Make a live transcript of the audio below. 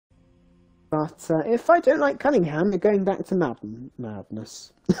But if I don't like Cunningham, we're going back to madness.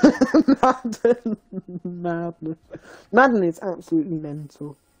 Madness. Madden is absolutely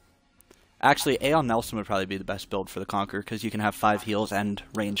mental. Actually, Aeon Nelson would probably be the best build for the Conquer, because you can have 5 heals and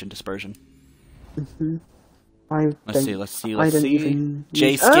range and dispersion. Mm-hmm. Let's see.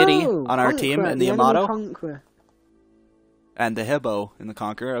 Jay Skitty on our team in the Yamato. Conqueror. And the Hibbo in the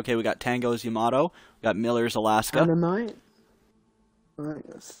Conqueror. Okay, we got Tango's Yamato. We got Miller's Alaska. Ammonite. Right,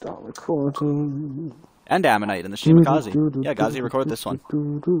 let's start recording. And Ammonite in the Shimakaze. Yeah, Gazi, record this one.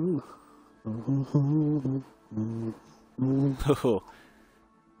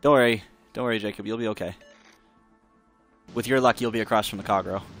 Don't worry, Jacob. You'll be okay. With your luck, you'll be across from the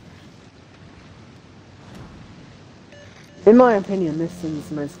Kagero. In my opinion, this thing's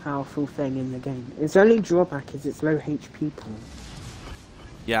the most powerful thing in the game. Its only drawback is its low HP pool.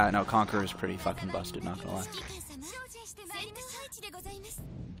 Yeah, no, Conqueror is pretty fucking busted, not gonna lie.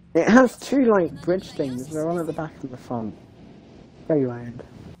 It has 2, like, bridge things. They're one at the back and the front. Very weird.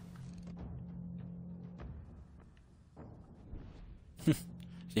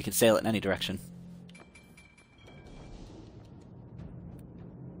 You can sail it in any direction.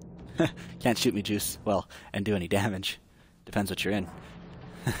 Can't shoot me, Juice. Well, and do any damage. Depends what you're in.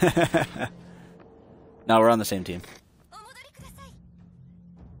 No, we're on the same team.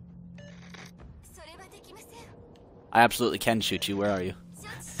 I absolutely can shoot you. Where are you?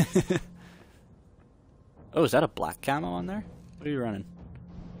 Oh, is that a black camo on there? What are you running?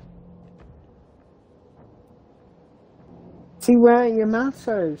 See where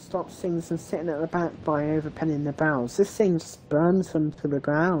Yamato stops things and sitting at the back by overpenning the barrels. This thing just burns them to the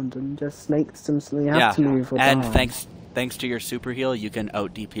ground and just makes them so they have to move or and die. thanks to your super heal, you can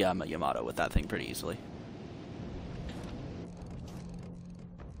out DPM a Yamato with that thing pretty easily.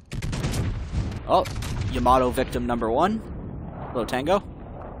 Oh, Yamato victim number 1. Hello, Tango.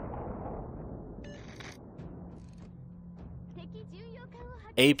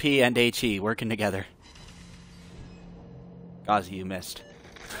 AP and HE working together. Gazi, you missed.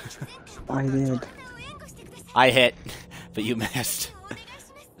 I did. I hit, but you missed.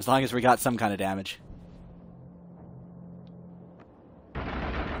 As long as we got some kind of damage.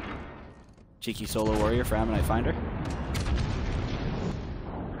 Cheeky solo warrior for Ammonite Finder.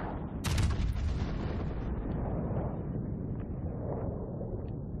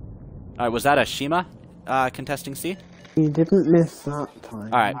 Alright, was that a Shima contesting C? You didn't miss that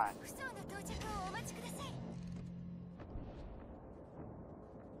time. Alright.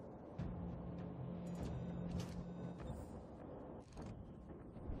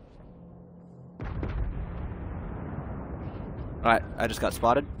 Alright, I just got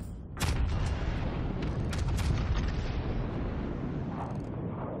spotted.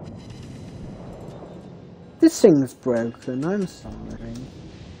 This thing's broken, I'm sorry.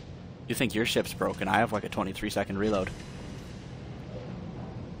 You think your ship's broken? I have like a 23-second reload.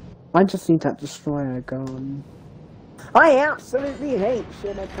 I just need that destroyer gone. I absolutely hate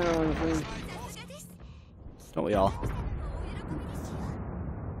Shimakaze. Don't we all?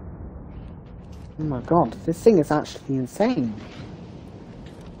 Oh my god, this thing is actually insane.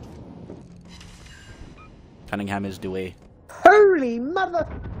 Cunningham is Dewey. Holy mother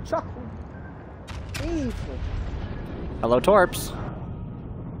chuckle. Jesus. Hello, Torps.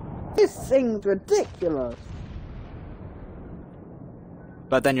 This thing's ridiculous.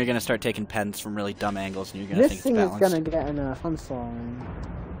 But then you're gonna start taking pens from really dumb angles, and you're gonna think it's balanced. This thing is gonna get enough. I'm sorry.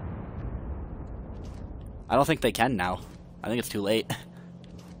 I don't think they can now. I think it's too late.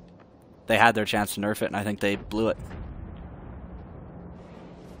 They had their chance to nerf it, and I think they blew it.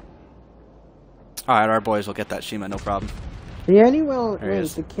 Alright, our boys will get that Shima, no problem. The only way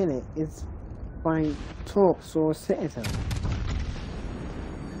to kill it is by Torps or Citizen.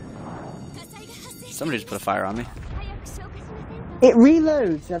 Somebody just put a fire on me. It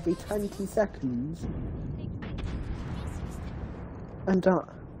reloads every 20 seconds. And oh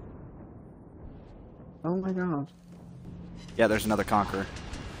my god. Yeah, there's another Conqueror.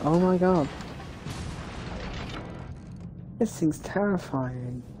 Oh my god. This thing's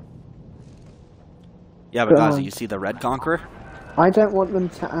terrifying. Yeah, but Gazi, you see the red Conqueror? I don't want them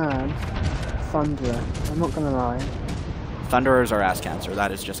to add Thunderer. I'm not gonna lie. Thunderers are ass cancer.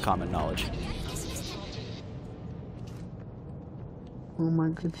 That is just common knowledge. Oh my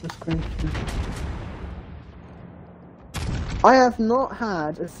goodness gracious. I have not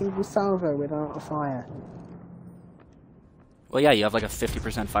had a single salvo without a fire. Well, yeah, you have like a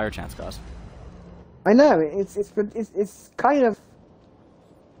 50% fire chance, Gaz. I know, it's kind of...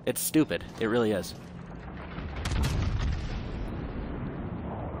 It's stupid. It really is.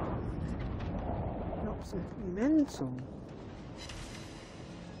 Absolutely mental.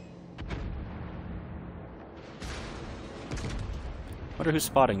 Wonder who's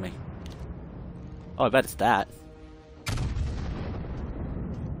spotting me. Oh, I bet it's that.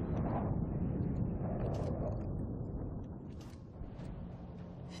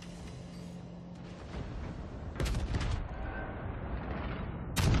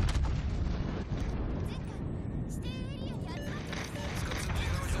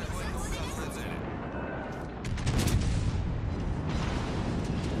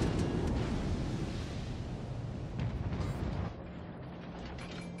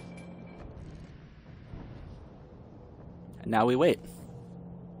 Now we wait.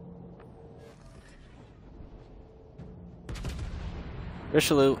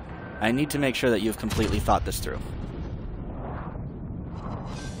 Richelieu, I need to make sure that you've completely thought this through.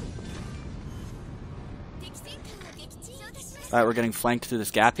 Alright, we're getting flanked through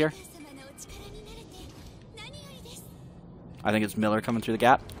this gap here. I think it's Miller coming through the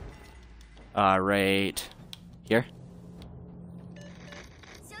gap. Right here.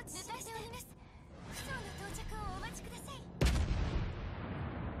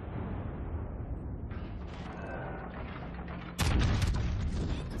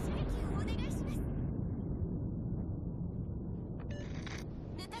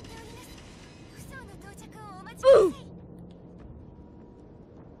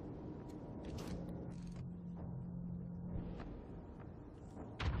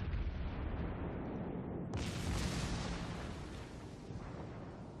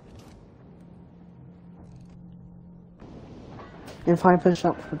 If I push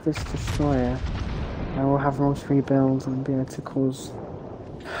up with this destroyer, I will have all 3 builds and be able to cause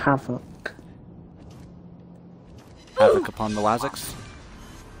havoc. Havoc upon the Lazics.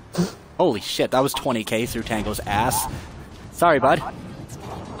 Holy shit, that was 20k through Tango's ass. Sorry, bud.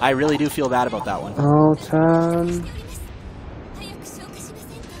 I really do feel bad about that one. Oh, turn.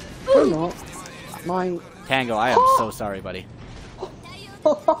 Or not. My... Tango, I am so sorry, buddy.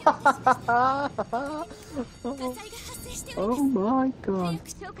 Oh my god.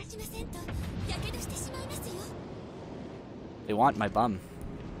 They want my bum.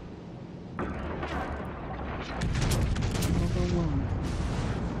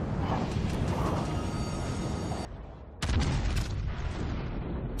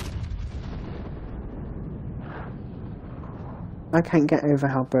 I can't get over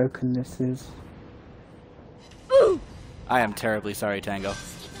how broken this is. I am terribly sorry, Tango.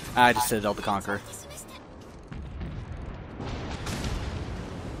 I just Citadel the Conqueror.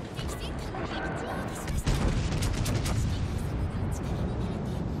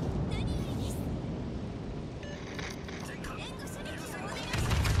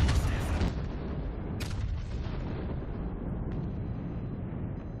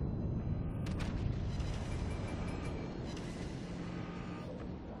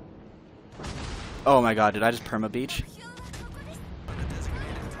 Oh my god, did I just perma beach?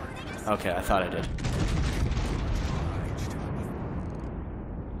 Okay, I thought I did.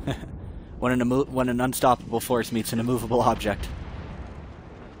 when an unstoppable force meets an immovable object.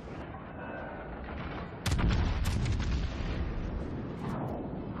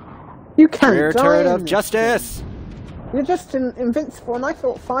 You can't Rear die turret in of this justice! thing. You're just invincible, and I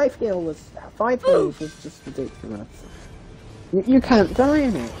thought 5 heals was just ridiculous. You can't die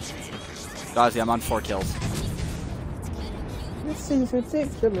in it. Gazi, I'm on 4 kills. This seems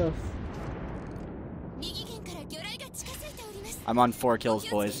ridiculous. I'm on 4 kills,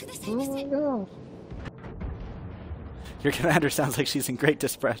 boys. Oh my god. Your commander sounds like she's in great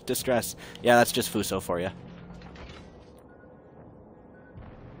distress. Yeah, that's just Fuso for you.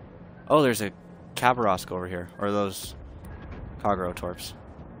 Oh, there's a Khabarovsk over here. Or those Kagero Torps.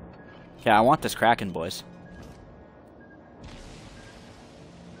 Yeah, I want this Kraken, boys.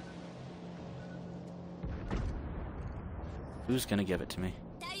 Who's gonna give it to me?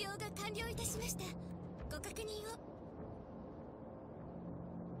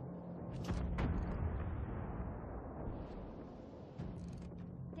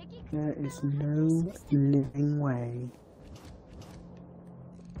 There is no living way.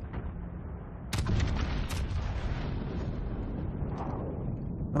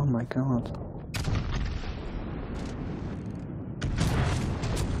 Oh my god.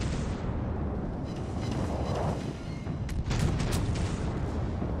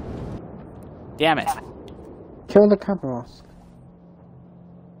 Damn it. Kill the Khabarovsk.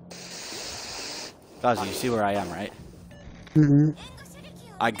 Gazi, you see where I am, right? Mm-hmm.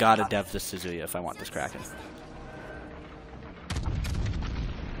 I gotta dev this Suzuya if I want this Kraken.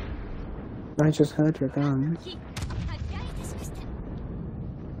 I just heard your guns.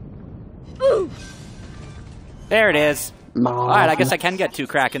 There it is. Alright, I guess I can get 2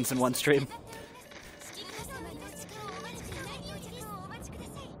 Krakens in one stream.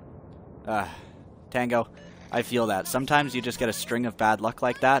 Tango, I feel that. Sometimes you just get a string of bad luck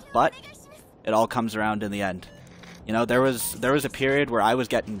like that, but it all comes around in the end. You know, there was a period where I was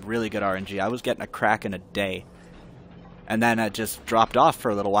getting really good RNG. I was getting a Kraken a day. And then it just dropped off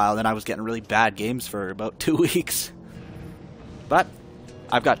for a little while. Then I was getting really bad games for about 2 weeks. But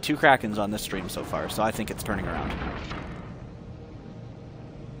I've got 2 Krakens on this stream so far, so I think it's turning around.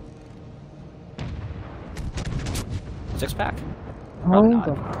 Six-pack? Oh,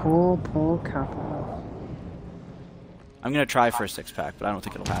 the poor capital. I'm going to try for a 6-pack, but I don't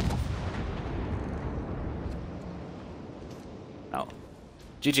think it'll happen. No.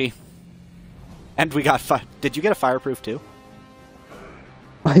 GG. And we got Did you get a fireproof too?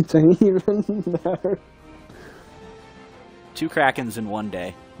 I don't even know. 2 Krakens in 1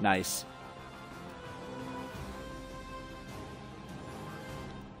 day. Nice.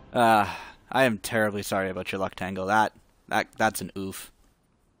 I am terribly sorry about your luck, Tango. That's an oof.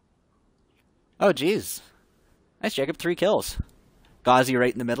 Oh, jeez. Nice, Jacob. 3 kills. Gauzy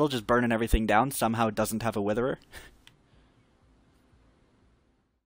right in the middle, just burning everything down. Somehow doesn't have a witherer.